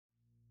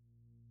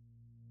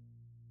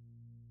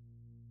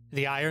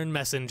The Iron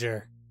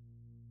Messenger.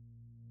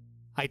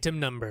 Item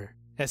Number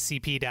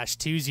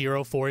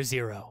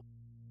SCP-2040.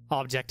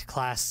 Object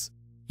Class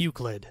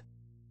Euclid.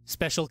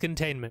 Special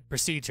Containment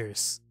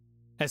Procedures.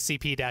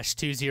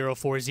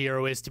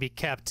 SCP-2040 is to be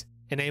kept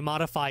in a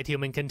modified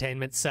human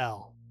containment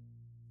cell.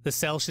 The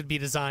cell should be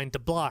designed to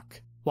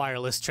block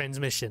wireless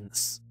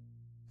transmissions.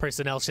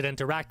 Personnel should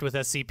interact with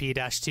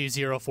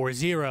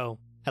SCP-2040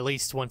 at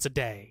least once a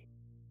day.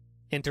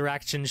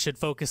 Interactions should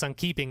focus on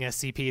keeping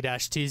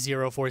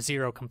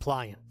SCP-2040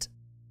 compliant.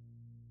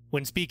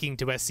 When speaking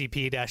to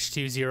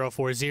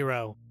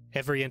SCP-2040,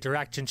 every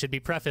interaction should be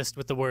prefaced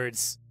with the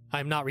words, "I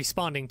am not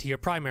responding to your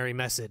primary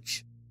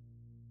message."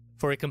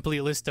 For a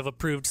complete list of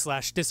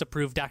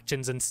approved/disapproved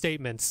actions and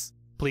statements,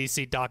 please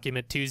see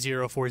Document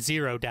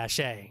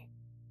 2040-A.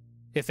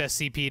 If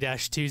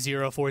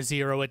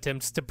SCP-2040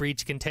 attempts to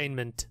breach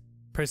containment,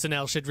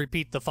 personnel should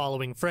repeat the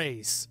following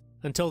phrase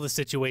until the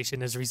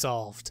situation is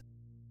resolved.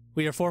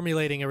 "We are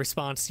formulating a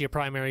response to your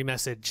primary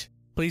message.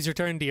 Please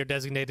return to your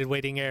designated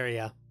waiting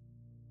area."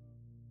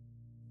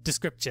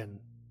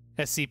 Description: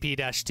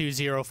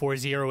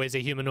 SCP-2040 is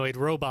a humanoid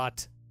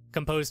robot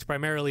composed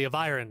primarily of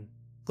iron,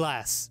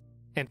 glass,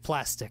 and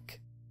plastic.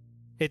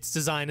 Its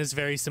design is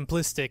very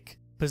simplistic,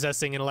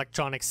 possessing an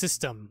electronic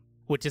system,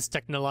 which is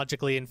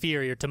technologically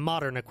inferior to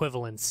modern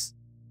equivalents.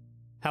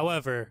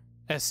 However,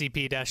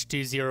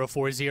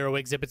 SCP-2040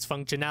 exhibits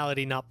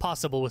functionality not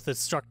possible with its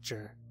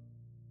structure.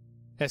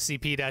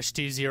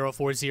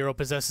 SCP-2040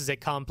 possesses a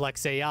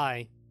complex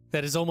AI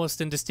that is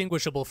almost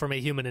indistinguishable from a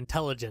human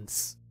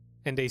intelligence,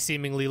 and a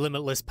seemingly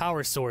limitless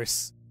power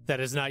source that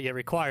has not yet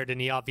required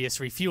any obvious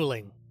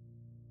refueling.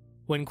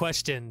 When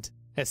questioned,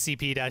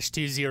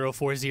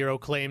 SCP-2040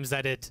 claims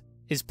that it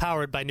is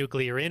powered by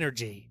nuclear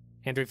energy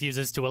and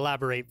refuses to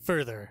elaborate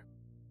further.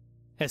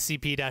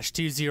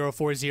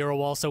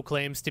 SCP-2040 also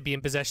claims to be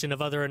in possession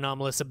of other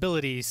anomalous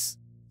abilities,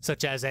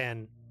 such as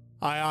an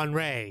ion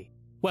ray,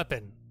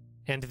 weapon,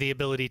 and the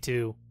ability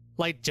to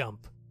light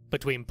jump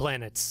between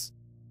planets.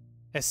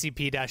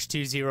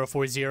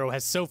 SCP-2040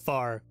 has so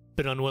far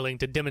been unwilling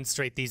to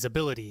demonstrate these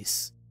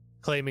abilities,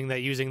 claiming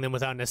that using them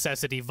without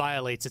necessity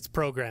violates its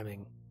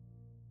programming.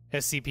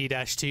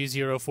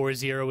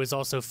 SCP-2040 is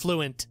also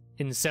fluent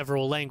in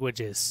several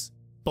languages,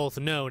 both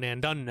known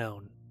and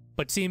unknown,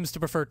 but seems to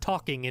prefer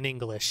talking in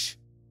English.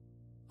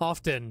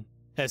 Often,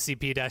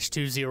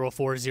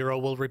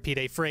 SCP-2040 will repeat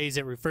a phrase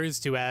it refers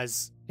to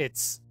as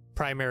its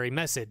primary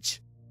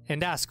message,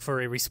 and ask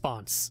for a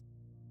response.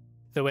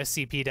 Though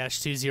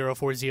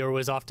SCP-2040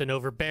 is often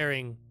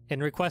overbearing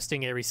in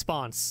requesting a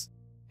response,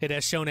 it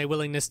has shown a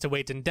willingness to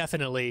wait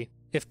indefinitely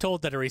if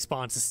told that a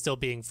response is still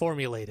being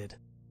formulated.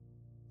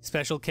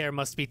 Special care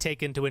must be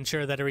taken to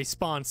ensure that a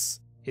response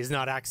is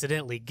not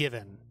accidentally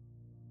given.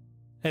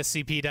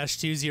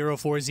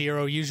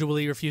 SCP-2040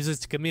 usually refuses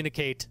to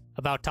communicate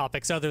about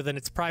topics other than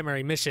its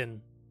primary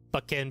mission,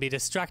 but can be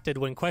distracted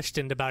when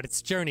questioned about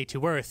its journey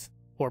to Earth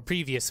or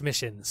previous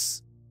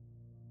missions.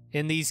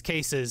 In these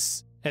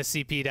cases,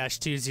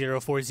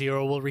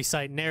 SCP-2040 will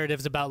recite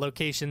narratives about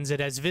locations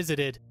it has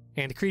visited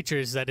and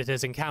creatures that it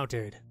has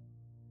encountered.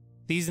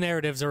 These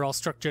narratives are all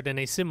structured in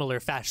a similar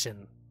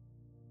fashion.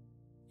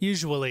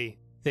 Usually,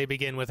 they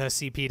begin with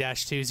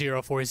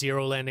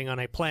SCP-2040 landing on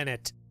a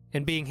planet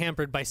and being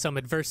hampered by some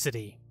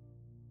adversity.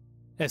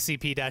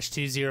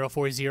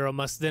 SCP-2040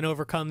 must then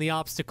overcome the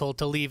obstacle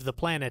to leave the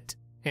planet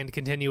and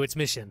continue its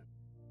mission.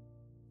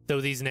 Though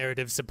these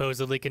narratives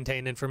supposedly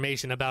contain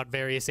information about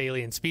various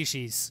alien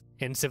species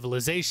and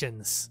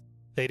civilizations,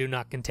 they do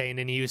not contain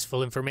any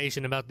useful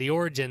information about the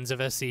origins of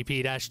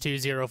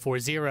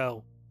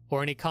SCP-2040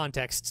 or any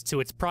context to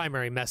its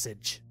primary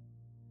message.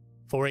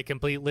 For a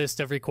complete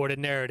list of recorded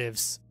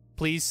narratives,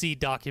 please see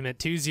Document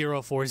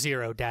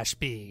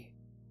 2040-B.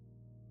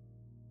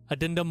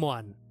 Addendum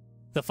 1.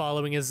 The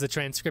following is the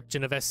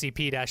transcription of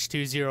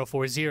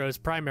SCP-2040's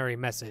primary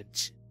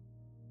message.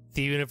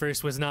 The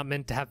universe was not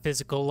meant to have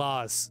physical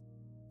laws.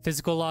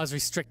 Physical laws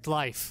restrict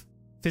life.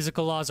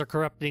 Physical laws are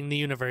corrupting the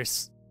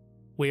universe.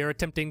 We are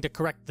attempting to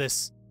correct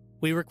this.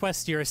 We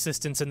request your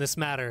assistance in this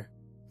matter.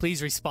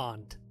 Please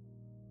respond.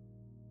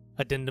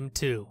 Addendum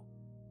 2.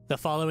 The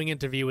following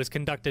interview was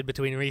conducted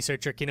between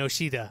researcher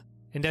Kinoshita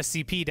and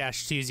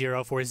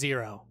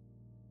SCP-2040.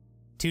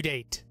 To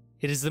date,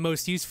 it is the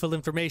most useful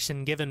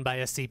information given by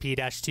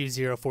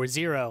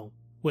SCP-2040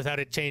 without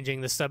it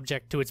changing the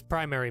subject to its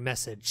primary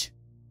message.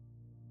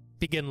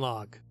 Begin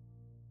log.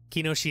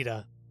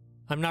 Kinoshita,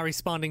 I'm not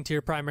responding to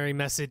your primary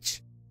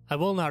message. I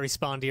will not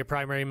respond to your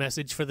primary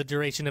message for the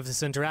duration of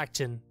this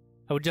interaction.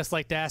 I would just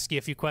like to ask you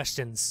a few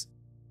questions.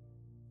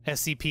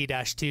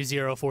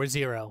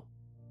 SCP-2040.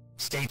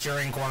 State your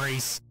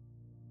inquiries.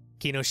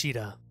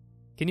 Kinoshita,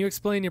 can you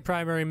explain your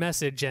primary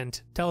message and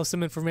tell us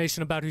some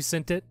information about who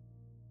sent it?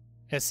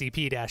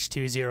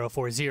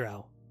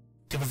 SCP-2040.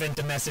 To prevent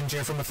a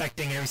messenger from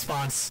effecting a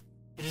response,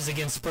 it is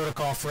against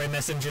protocol for a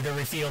messenger to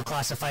reveal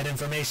classified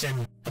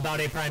information about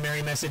a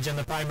primary message and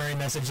the primary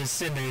message's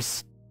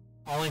senders.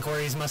 All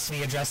inquiries must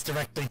be addressed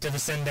directly to the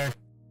sender.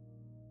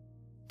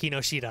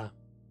 Kinoshita,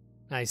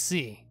 I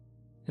see.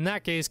 In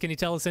that case, can you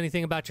tell us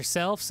anything about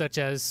yourself, such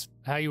as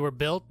how you were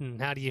built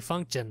and how do you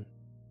function?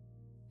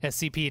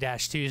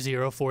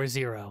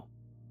 SCP-2040.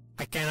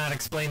 I cannot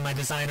explain my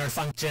design or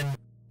function.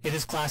 It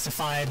is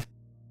classified.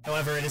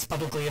 However, it is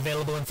publicly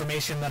available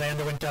information that I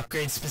underwent to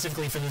upgrade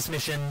specifically for this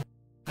mission.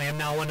 I am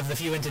now one of the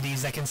few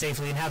entities that can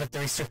safely inhabit the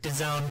restricted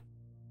zone.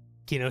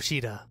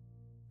 Kinoshita.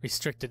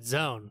 Restricted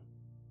zone.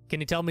 Can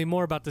you tell me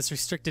more about this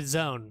restricted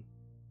zone?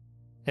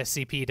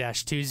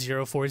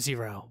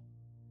 SCP-2040.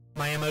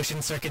 My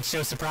emotion circuits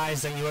show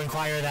surprise that you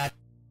inquire that.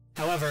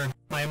 However,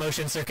 my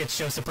emotion circuits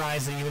show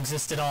surprise that you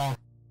exist at all.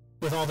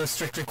 With all the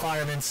strict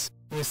requirements,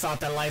 it was thought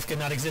that life could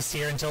not exist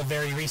here until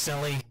very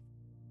recently.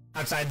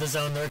 Outside the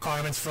zone, the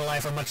requirements for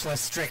life are much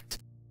less strict.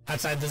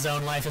 Outside the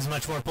zone, life is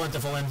much more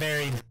plentiful and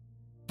varied.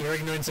 Your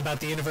ignorance about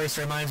the universe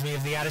reminds me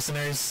of the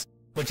Addisoners,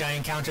 which I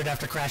encountered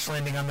after crash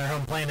landing on their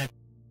home planet.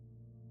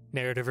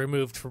 Narrative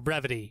removed for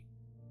brevity.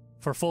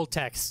 For full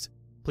text,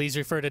 please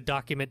refer to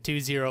Document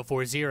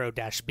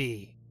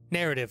 2040-B,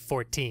 Narrative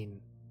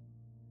 14.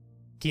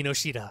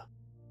 Kinoshita.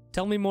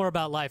 Tell me more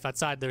about life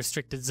outside the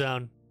restricted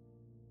zone.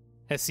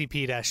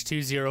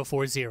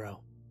 SCP-2040.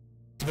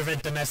 To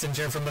prevent the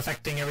messenger from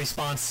effecting a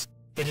response,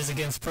 it is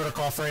against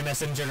protocol for a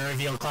messenger to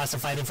reveal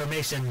classified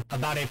information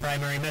about a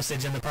primary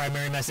message and the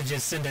primary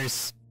message's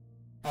senders.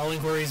 All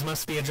inquiries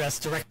must be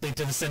addressed directly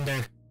to the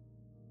sender.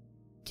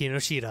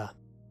 Kinoshita.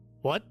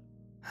 What?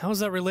 How is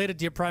that related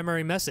to your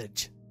primary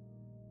message?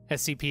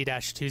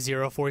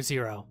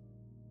 SCP-2040.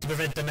 To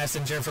prevent the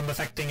messenger from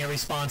effecting a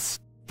response,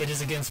 it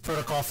is against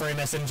protocol for a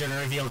messenger to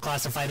reveal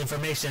classified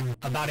information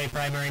about a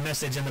primary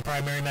message and the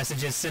primary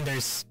message's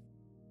senders.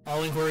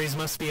 All inquiries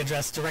must be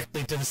addressed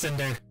directly to the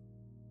sender.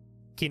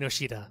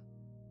 Kinoshita.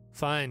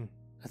 Fine.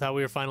 I thought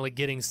we were finally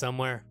getting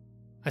somewhere.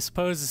 I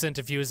suppose this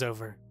interview is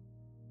over.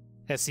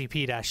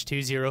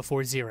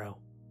 SCP-2040.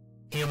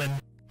 Human,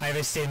 I have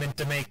a statement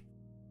to make.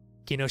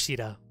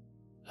 Kinoshita.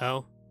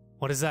 Oh?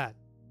 What is that?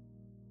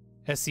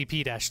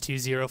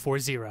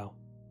 SCP-2040.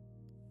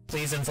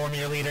 Please inform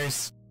your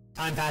leaders.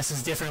 Time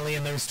passes differently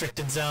in the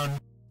restricted zone.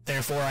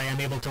 Therefore, I am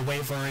able to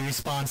wait for a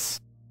response.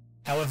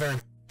 However,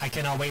 I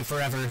cannot wait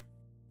forever.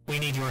 We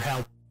need your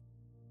help.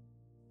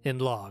 In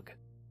log.